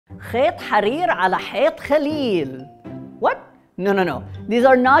خيط حرير على حيط خليل. What? No. These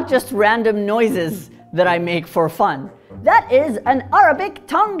are not just random noises that I make for fun. That is an Arabic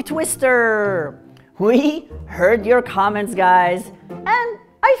tongue twister. We heard your comments, guys, and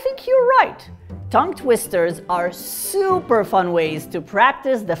I think you're right. Tongue twisters are super fun ways to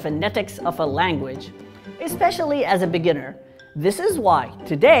practice the phonetics of a language, especially as a beginner. This is why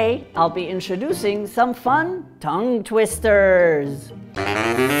today I'll be introducing some fun tongue twisters.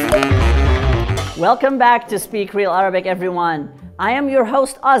 Welcome back to Speak Real Arabic, everyone. I am your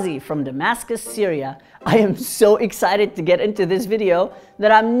host Ozzy from Damascus, Syria. I am so excited to get into this video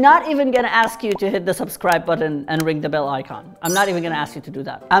that I'm not even going to ask you to hit the subscribe button and ring the bell icon. I'm not even going to ask you to do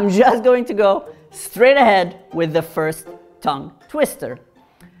that. I'm just going to go straight ahead with the first tongue twister.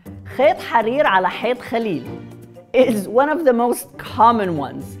 خيط حرير على حيط خليل is one of the most common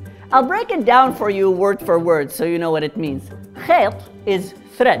ones. I'll break it down for you word for word so you know what it means. خيط is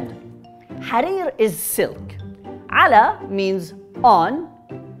thread. حرير is silk. على means on.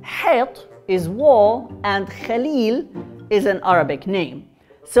 حيط is wall, and Khalil is an Arabic name.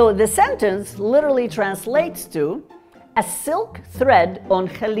 So the sentence literally translates to a silk thread on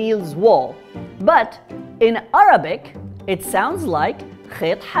Khalil's wall. But in Arabic, it sounds like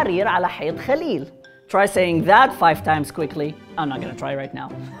خيط حرير على حيط خليل. Try saying that 5 times quickly. I'm not going to try right now.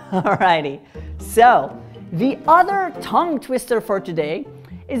 Alrighty. So the other tongue twister for today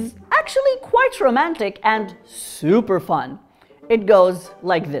is actually quite romantic and super fun. It goes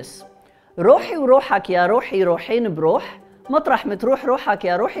like this. روحي وروحك يا روحي روحين بروح مطرح متروح روحك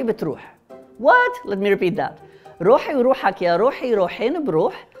يا روحي بتروح. What? Let me repeat that. روحي وروحك يا روحي روحين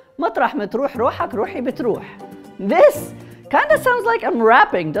بروح مطرح متروح روحك روحي بتروح. This kind of sounds like I'm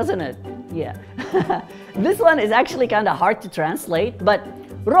rapping, doesn't it? Yeah. This one is actually kind of hard to translate, but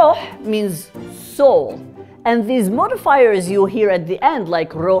روح means soul. And these modifiers you hear at the end,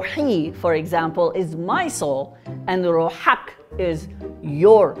 like روحي, for example, is my soul, and روحك is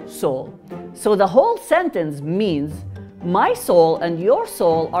your soul. So the whole sentence means my soul and your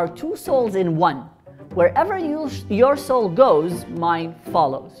soul are two souls in one. Wherever your soul goes, mine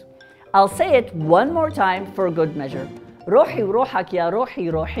follows. I'll say it one more time for good measure. روحي وروحك يا روحي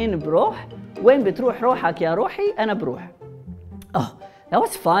روحين بروح وين بتروح روحك يا روحي أنا بروح. Oh, that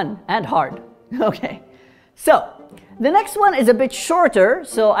was fun and hard. Okay. So, the next one is a bit shorter,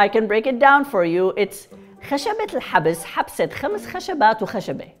 so I can break it down for you. It's خشبة الحبس حبست 5 خشبات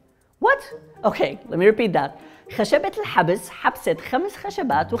وخشبة. What? Okay, let me repeat that. خشبة الحبس حبست 5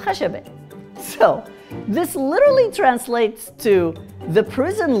 خشبات وخشبة. So, this literally translates to the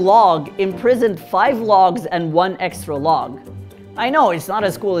prison log imprisoned 5 logs and 1 extra log. I know it's not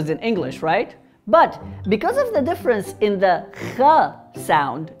as cool as in English, right? But because of the difference in the kh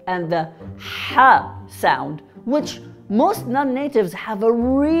sound and the ha sound, which most non-natives have a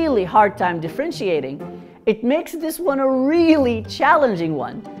really hard time differentiating, it makes this one a really challenging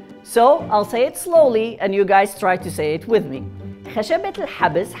one. So I'll say it slowly and you guys try to say it with me. خشبة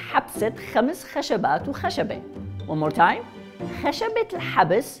الحبس حبست 5 خشبات وخشبة. One more time. خشبة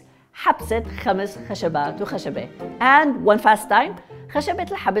الحبس حبست 5 خشبات وخشبة. And one fast time.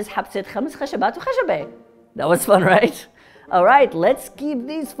 خشبة الحبس حبست 5 خشبات وخشبة. That was fun, right? All right, let's keep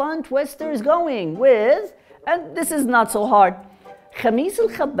these fun twisters going with, and this is not so hard. خميس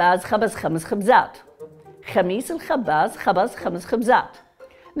الخباز خبز 5 خبزات. خميس الخباز خبز 5 خبزات.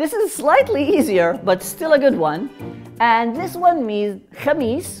 This is slightly easier, but still a good one. And this one means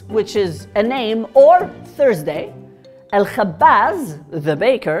خميس, which is a name, or Thursday. الخباز, the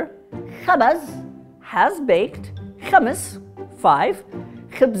baker. خبز, has baked. خمس, 5.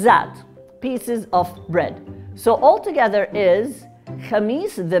 خبزات, pieces of bread. So altogether is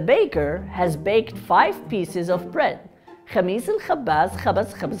خميس, the baker, has baked 5 pieces of bread. خميس الخباز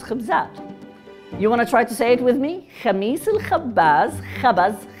خبز 5 خبزات. You want to try to say it with me? خميس الخباز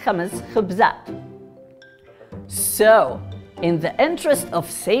خبز 5 خبزات. So, in the interest of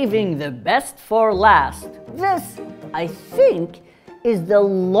saving the best for last, this, I think, is the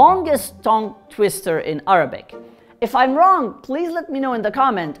longest tongue twister in Arabic. If I'm wrong, please let me know in the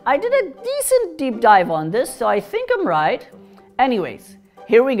comment. I did a decent deep dive on this, so I think I'm right. Anyways,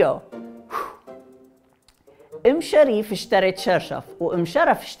 here we go. ام شريف اشترت شرشف وام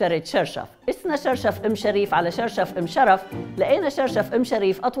شرف اشترت شرشف. اسنا شرشف ام شريف على شرشف ام شرف. لقينا شرشف ام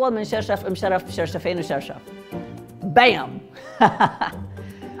شريف أطول من شرشف ام شرف بشرشفين وشرشف. Bam!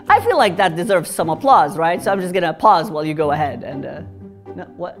 I feel like that deserves some applause, right? So I'm just gonna pause while you go ahead and no,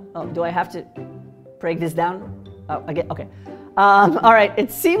 what? Oh, do I have to break this down? Oh, again, okay. All right,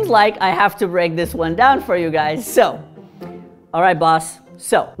 it seems like I have to break this one down for you guys. So, all right, boss,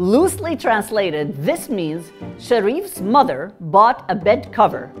 So, loosely translated, this means Sharif's mother bought a bed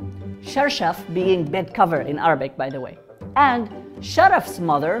cover. Sharshaf being bed cover in Arabic, by the way. And Sharaf's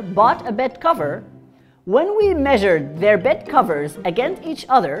mother bought a bed cover. When we measured their bed covers against each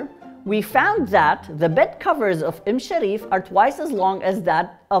other, we found that the bed covers of Sharif are twice as long as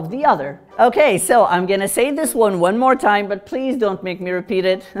that of the other. Okay, so I'm gonna say this one more time, but please don't make me repeat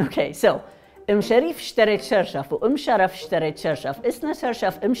it. Okay, so شريف اشترت شرشف شرف اشترت شرشف. اسنا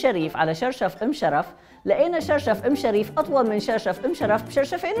شرشف شريف على شرشف شرف. لقينا شرشف شريف أطول من شرشف شرف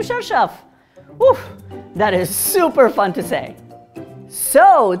بشرشفين وشرشف. Oof, that is super fun to say.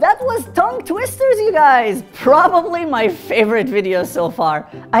 So that was tongue twisters, you guys. Probably my favorite video so far.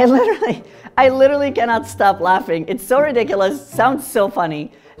 I literally cannot stop laughing. It's so ridiculous, sounds so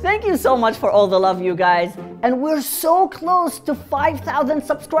funny. Thank you so much for all the love, you guys. And we're so close to 5,000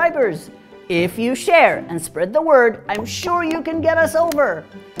 subscribers. If you share and spread the word, I'm sure you can get us over.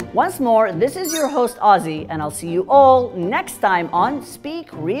 Once more, this is your host Ozzy, and I'll see you all next time on Speak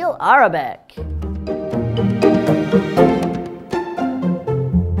Real Arabic.